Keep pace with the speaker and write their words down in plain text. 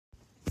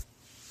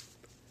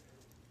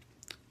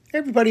Hey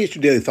everybody, it's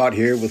your Daily Thought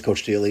here with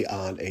Coach Daly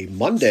on a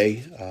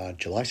Monday,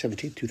 July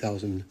 17th,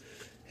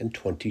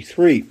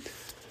 2023.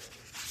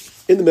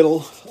 In the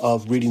middle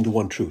of reading The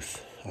One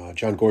Truth,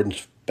 John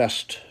Gordon's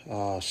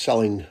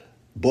best-selling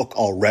book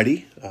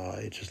already.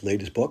 It's his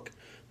latest book,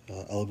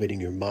 Elevating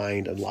Your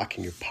Mind,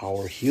 Unlocking Your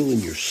Power, Healing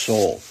Your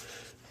Soul.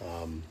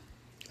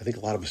 I think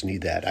a lot of us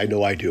need that. I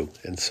know I do.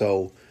 And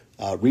so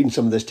reading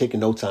some of this, taking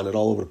notes on it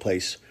all over the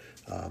place,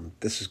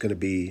 this is going to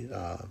be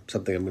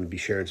something I'm going to be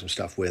sharing some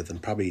stuff with,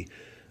 and probably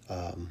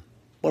I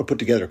want to put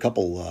together a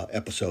couple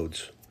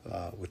episodes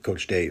with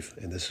Coach Dave,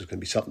 and this is going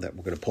to be something that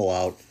we're going to pull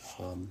out.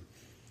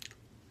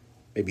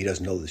 Maybe he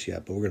doesn't know this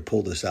yet, but we're going to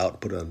pull this out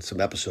and put it on some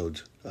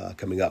episodes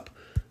coming up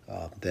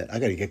that I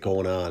got to get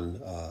going on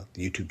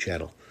the YouTube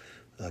channel.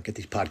 Get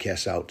these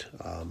podcasts out,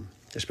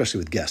 especially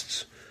with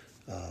guests.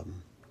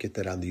 Get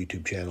that on the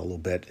YouTube channel a little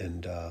bit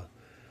and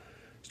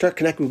start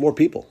connecting with more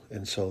people.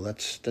 And so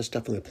that's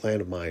definitely a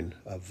plan of mine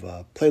of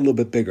playing a little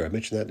bit bigger. I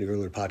mentioned that in the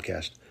earlier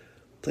podcast.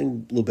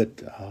 Playing a little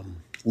bit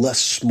less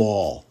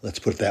small, let's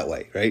put it that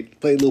way, right?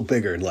 Playing a little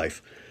bigger in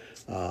life.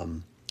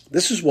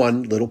 This is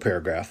one little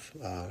paragraph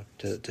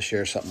to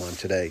share something on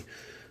today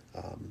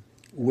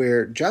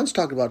where John's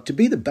talking about to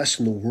be the best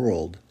in the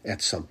world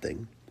at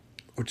something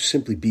or to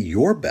simply be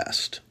your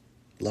best.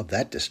 Love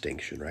that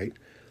distinction, right?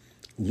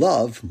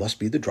 Love must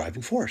be the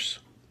driving force.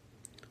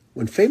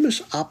 When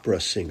famous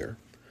opera singer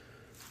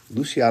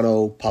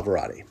Luciano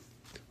Pavarotti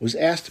was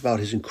asked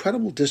about his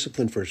incredible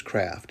discipline for his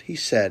craft, he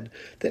said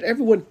that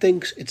everyone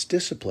thinks it's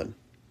discipline,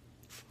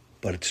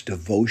 but it's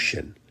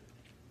devotion.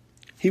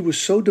 He was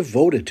so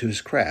devoted to his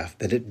craft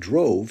that it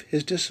drove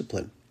his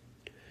discipline.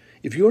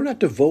 If you're not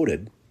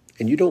devoted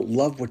and you don't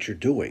love what you're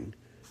doing,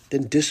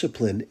 then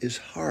discipline is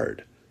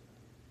hard.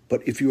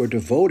 But if you are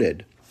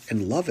devoted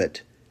and love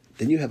it,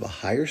 then you have a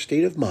higher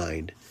state of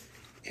mind,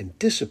 and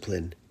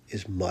discipline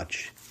is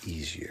much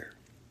easier.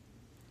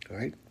 All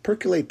right,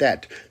 percolate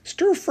that,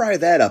 stir fry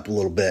that up a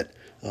little bit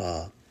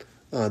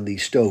on the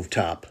stove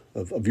top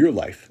of your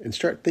life, and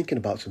start thinking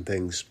about some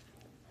things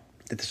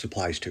that this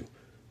applies to,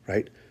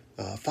 right?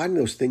 Finding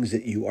those things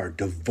that you are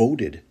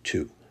devoted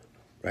to,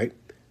 right?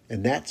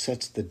 And that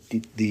sets the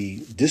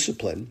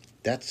discipline,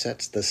 that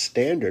sets the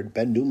standard.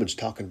 Ben Newman's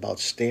talking about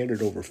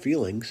standard over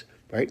feelings,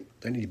 right?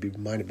 I need to be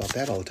reminded about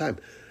that all the time.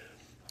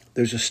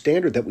 There's a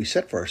standard that we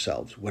set for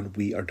ourselves when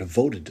we are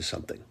devoted to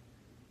something,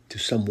 to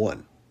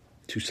someone,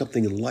 to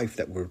something in life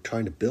that we're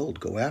trying to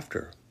build, go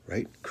after,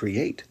 right?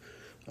 Create.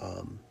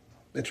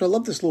 And so I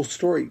love this little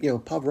story. You know,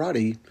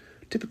 Pavarotti,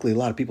 typically a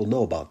lot of people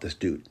know about this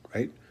dude,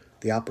 right?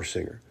 The opera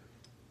singer,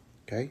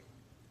 okay?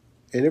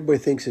 And everybody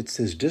thinks it's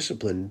his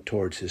discipline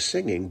towards his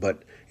singing,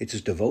 but it's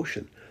his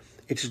devotion.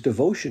 It's his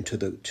devotion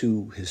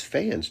to his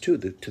fans, to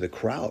the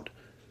crowd.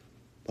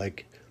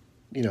 Like,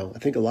 you know, I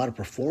think a lot of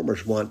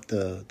performers want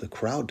the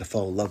crowd to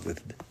fall in love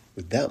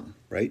with them,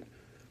 right?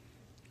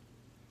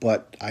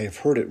 But I have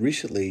heard it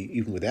recently,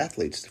 even with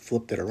athletes,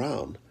 flipped it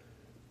around,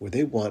 where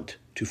they want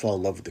to fall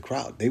in love with the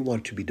crowd. They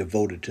want to be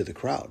devoted to the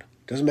crowd.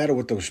 Doesn't matter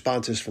what the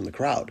response is from the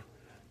crowd.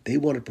 They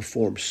want to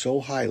perform so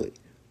highly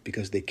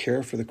because they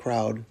care for the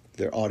crowd,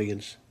 their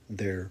audience,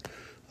 their,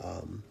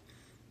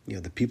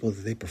 the people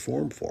that they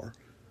perform for.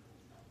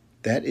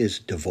 That is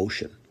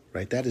devotion,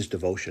 right? That is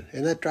devotion,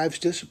 and that drives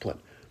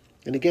discipline.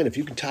 And again, if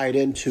you can tie it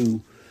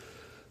into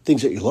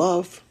things that you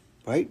love,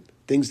 right?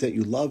 Things that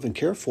you love and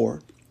care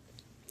for,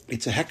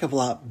 it's a heck of a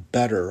lot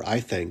better, I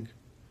think,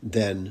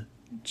 than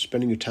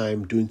spending your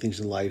time doing things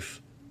in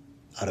life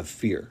out of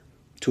fear,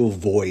 to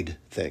avoid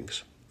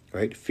things,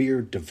 right?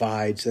 Fear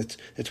divides.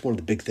 That's one of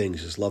the big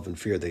things is love and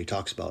fear that he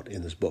talks about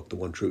in this book, The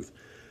One Truth.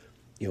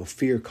 You know,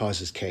 fear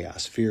causes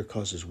chaos. Fear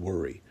causes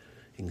worry,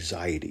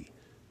 anxiety,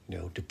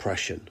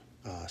 depression,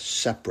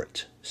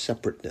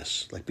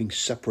 separateness, like being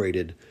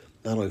separated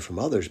not only from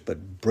others,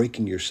 but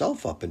breaking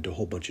yourself up into a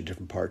whole bunch of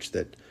different parts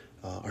that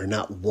are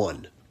not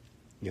one.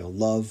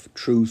 Love,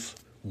 truth,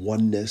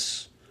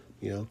 oneness,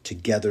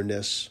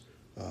 togetherness,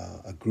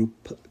 a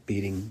group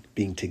being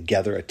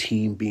together, a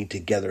team being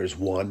together as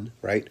one,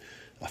 right?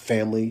 A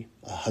family,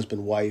 a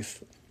husband,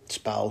 wife,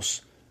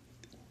 spouse,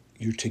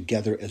 you're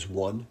together as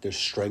one. There's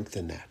strength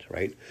in that,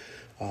 right?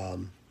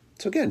 So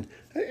again,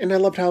 and I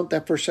loved how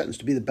that first sentence,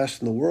 to be the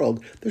best in the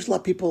world, there's a lot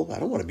of people, I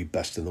don't want to be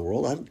best in the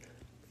world.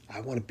 I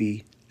want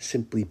to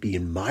simply be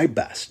in my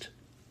best,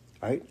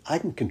 right? I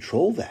can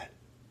control that.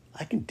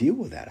 I can deal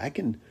with that.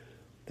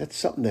 That's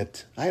something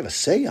that I have a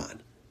say on,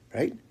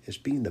 right? Is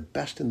being the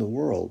best in the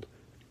world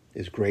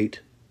is great,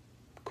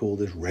 cool.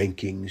 There's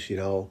rankings,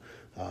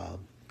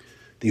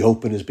 the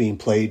Open is being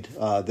played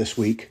this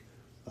week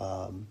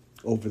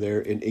over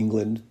there in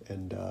England.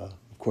 And,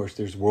 of course,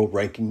 there's world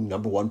ranking.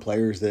 Number one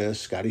player is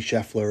this, Scotty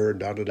Scheffler,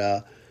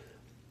 da-da-da.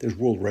 There's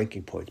world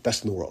ranking points,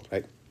 best in the world,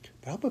 right?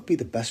 But how about be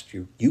the best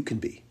you can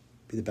be?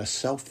 Be the best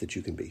self that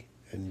you can be.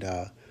 And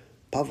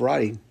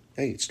Pavarotti,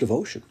 hey, it's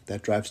devotion.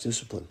 That drives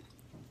discipline.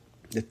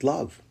 It's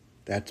love.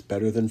 That's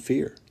better than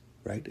fear,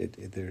 right?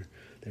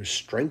 There's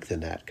strength in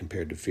that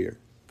compared to fear,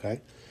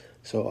 okay?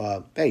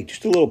 So, hey,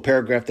 just a little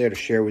paragraph there to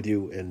share with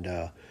you. And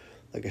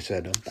like I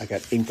said, I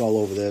got ink all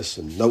over this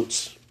and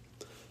notes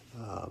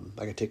I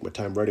got to take my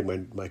time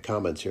writing my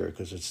comments here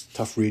because it's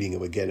tough reading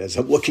them again as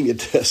I'm looking at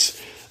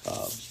this.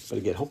 But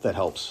again, hope that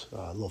helps.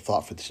 A little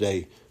thought for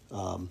today.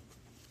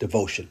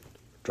 Devotion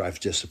drives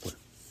discipline,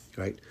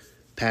 right?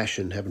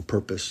 Passion, having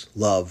purpose,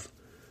 love,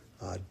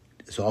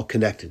 it's all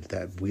connected.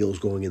 That wheel's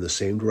going in the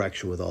same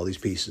direction with all these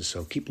pieces.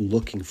 So keep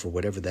looking for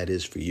whatever that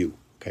is for you,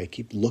 okay?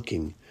 Keep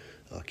looking,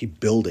 keep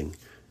building,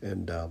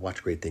 and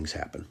watch great things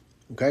happen,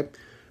 okay?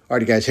 All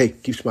righty, guys. Hey,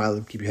 keep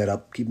smiling, keep your head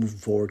up, keep moving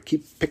forward,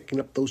 keep picking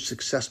up those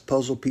success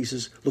puzzle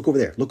pieces. Look over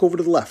there. Look over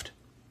to the left.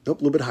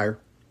 Nope, a little bit higher.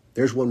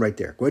 There's one right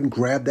there. Go ahead and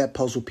grab that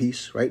puzzle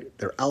piece, right?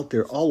 They're out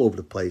there all over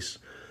the place.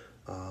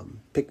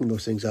 Picking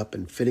those things up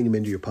and fitting them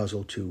into your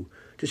puzzle to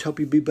just help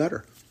you be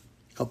better,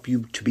 help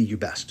you to be your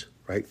best,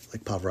 right?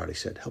 Like Pavarotti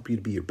said, help you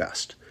to be your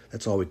best.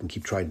 That's all we can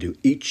keep trying to do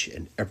each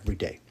and every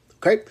day,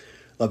 okay?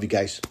 Love you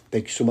guys.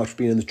 Thank you so much for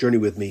being on this journey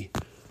with me.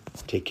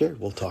 Take care.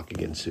 We'll talk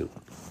again soon.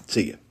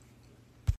 See you.